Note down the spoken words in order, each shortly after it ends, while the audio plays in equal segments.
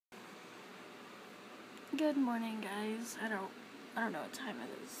Good morning, guys. I don't know what time it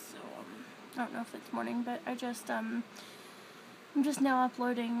is, so I don't know if it's morning, but I'm just now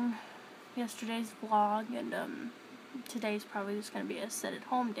uploading yesterday's vlog, and today's probably just gonna be a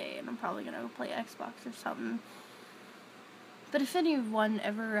sit-at-home day, and I'm probably gonna go play Xbox or something. But if anyone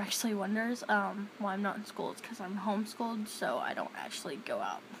ever actually wonders why I'm not in school, it's because I'm homeschooled, so I don't actually go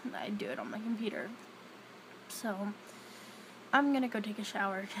out. I do it on my computer. So I'm gonna go take a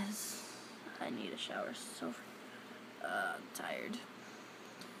shower because I need a shower, so tired.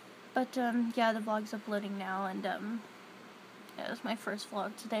 But yeah, the vlog's uploading now, and yeah, it was my first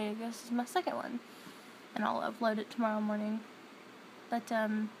vlog today. I guess it's my second one, and I'll upload it tomorrow morning. But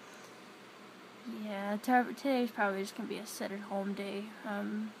yeah, today's probably just gonna be a sit-at-home day. I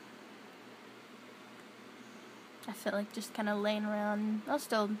feel like just kind of laying around. I'll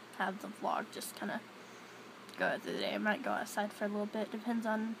still have the vlog, just kind of go through the day. I might go outside for a little bit, depends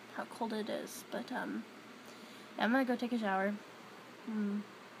on how cold it is. But yeah, I'm gonna go take a shower.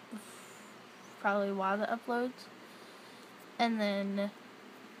 Probably while the uploads, and then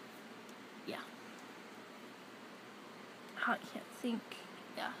yeah, I can't think.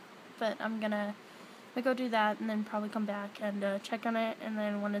 Yeah, but I'm gonna go do that, and then probably come back and check on it, and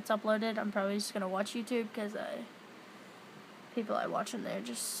then when it's uploaded, I'm probably just gonna watch YouTube, because people I watch in there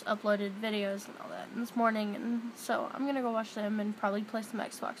just uploaded videos and all that this morning, and so I'm gonna go watch them and probably play some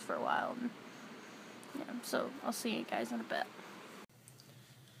Xbox for a while. And yeah, so I'll see you guys in a bit.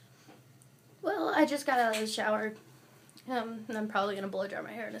 Well, I just got out of the shower, and I'm probably gonna blow dry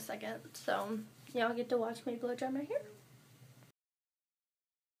my hair in a second, so y'all get to watch me blow dry my hair.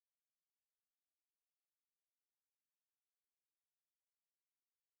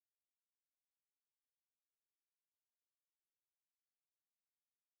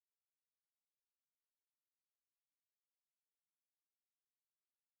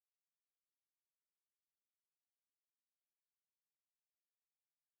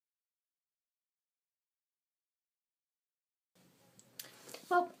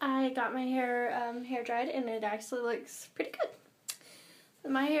 Well, I got my hair hair dried, and it actually looks pretty good.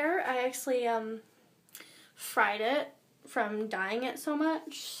 My hair, I actually fried it from dyeing it so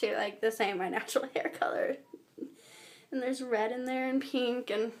much. See, like, this ain't my natural hair color. And there's red in there and pink,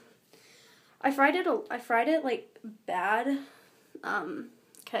 and I fried it like bad,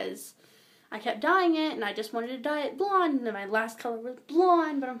 because I kept dyeing it, and I just wanted to dye it blonde, and my last color was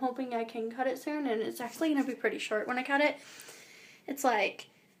blonde, but I'm hoping I can cut it soon, and it's actually going to be pretty short when I cut it. It's like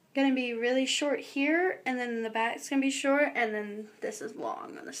going to be really short here, and then the back's going to be short, and then this is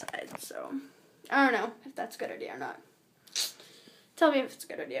long on the side, so I don't know if that's a good idea or not. Tell me if it's a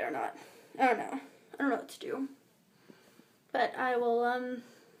good idea or not. I don't know. I don't know what to do. But I will, I'm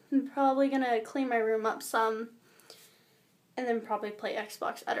probably going to clean my room up some, and then probably play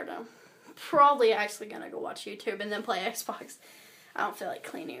Xbox. I don't know. Probably actually going to go watch YouTube and then play Xbox. I don't feel like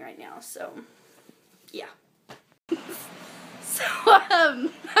cleaning right now, so yeah. So,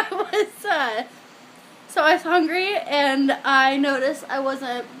 I was hungry, and I noticed I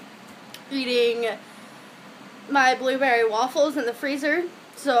wasn't eating my blueberry waffles in the freezer,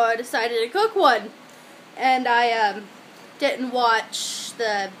 so I decided to cook one. And I didn't watch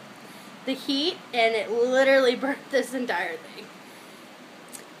the heat, and it literally burnt this entire thing.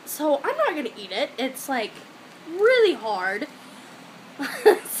 So I'm not gonna eat it. It's like really hard.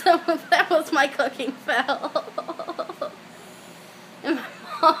 So that was my cooking fail. And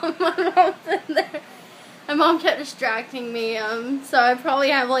my mom's in there. My mom kept distracting me, so I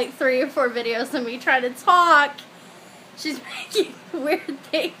probably have like 3 or 4 videos of me trying to talk. She's making weird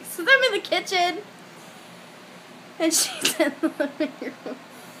things. So I'm in the kitchen, and she's in the living room.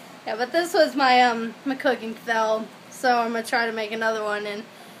 Yeah, but this was my my cooking fail, so I'm gonna try to make another one, and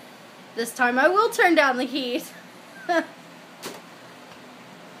this time I will turn down the heat.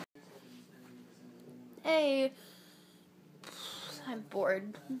 Hey. I'm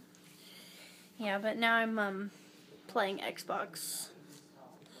bored. Yeah, but now I'm playing Xbox.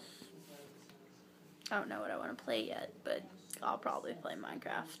 I don't know what I want to play yet, but I'll probably play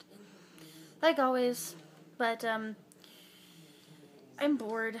Minecraft, like always. But I'm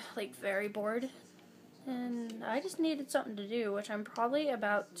bored, like very bored, and I just needed something to do, which I'm probably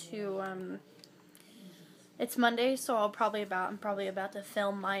about to. It's Monday, so I'm probably about to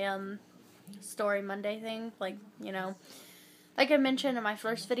film my Story Monday thing, like, you know. Like I mentioned in my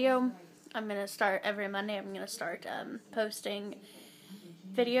first video, I'm going to start every Monday. I'm going to start posting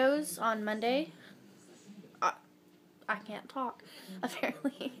videos on Monday. I can't talk,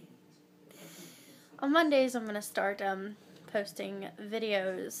 apparently. On Mondays, I'm going to start posting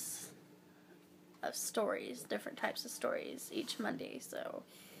videos of stories, different types of stories each Monday. So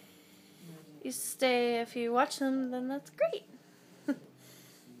if you watch them, then that's great.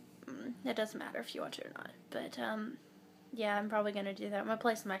 It doesn't matter if you watch it or not, but yeah, I'm probably gonna do that. I'm gonna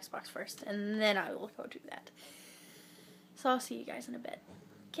play some Xbox first, and then I will go do that. So I'll see you guys in a bit.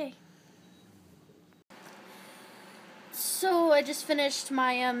 Okay. So I just finished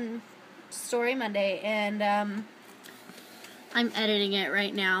my story Monday, and I'm editing it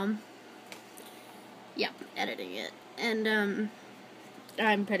right now. Yep, editing it, and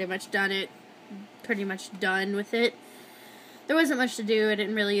I'm pretty much done with it. There wasn't much to do. I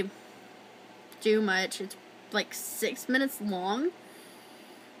didn't really do much. It's like 6 minutes long,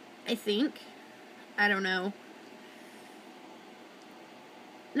 I think. I don't know.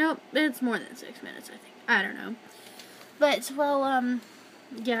 Nope, it's more than 6 minutes, I think. I don't know. But, well,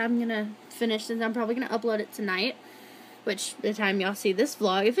 yeah, I'm gonna finish this. I'm probably gonna upload it tonight, which, by the time y'all see this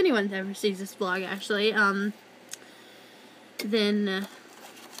vlog, if anyone ever sees this vlog, actually, then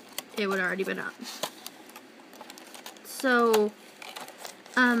it would already been up. So,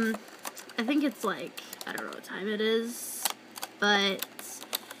 I think it's like, I don't know what time it is, but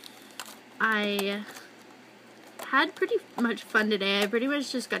I had pretty much fun today. I pretty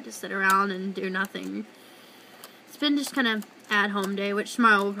much just got to sit around and do nothing. It's been just kind of at-home day, which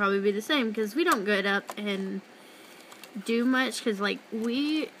tomorrow will probably be the same, because we don't get up and do much, because, like,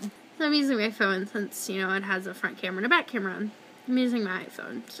 so I'm using my phone since, you know, it has a front camera and a back camera on. I'm using my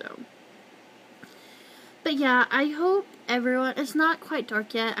iPhone, so. But yeah, I hope everyone, it's not quite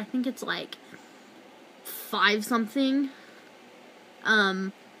dark yet. I think it's like 5 something.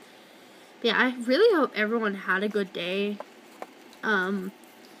 Yeah, I really hope everyone had a good day. I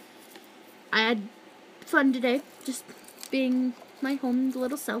had fun today, just being my home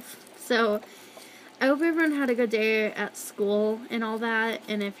little self. So, I hope everyone had a good day at school and all that.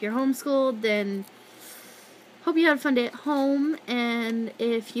 And if you're homeschooled, then hope you had a fun day at home. And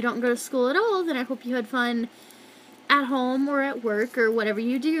if you don't go to school at all, then I hope you had fun at home or at work or whatever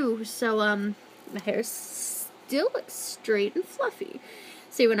you do. So, my hair still looks straight and fluffy.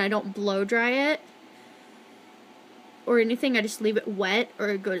 See, when I don't blow dry it or anything, I just leave it wet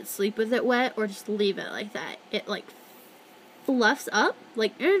or go to sleep with it wet or just leave it like that. It, like, fluffs up.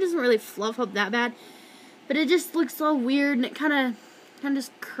 Like, it doesn't really fluff up that bad, but it just looks all weird, and it kind of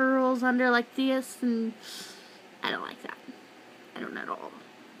just curls under like this, and I don't like that. I don't at all.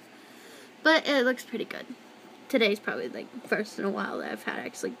 But it looks pretty good. Today's probably, like, first in a while that I've had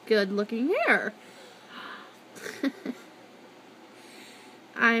actually good looking hair.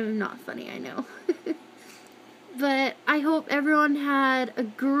 I'm not funny, I know. But I hope everyone had a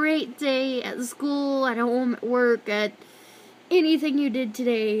great day at school, at home, at work, at anything you did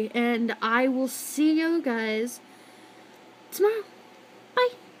today. And I will see you guys tomorrow.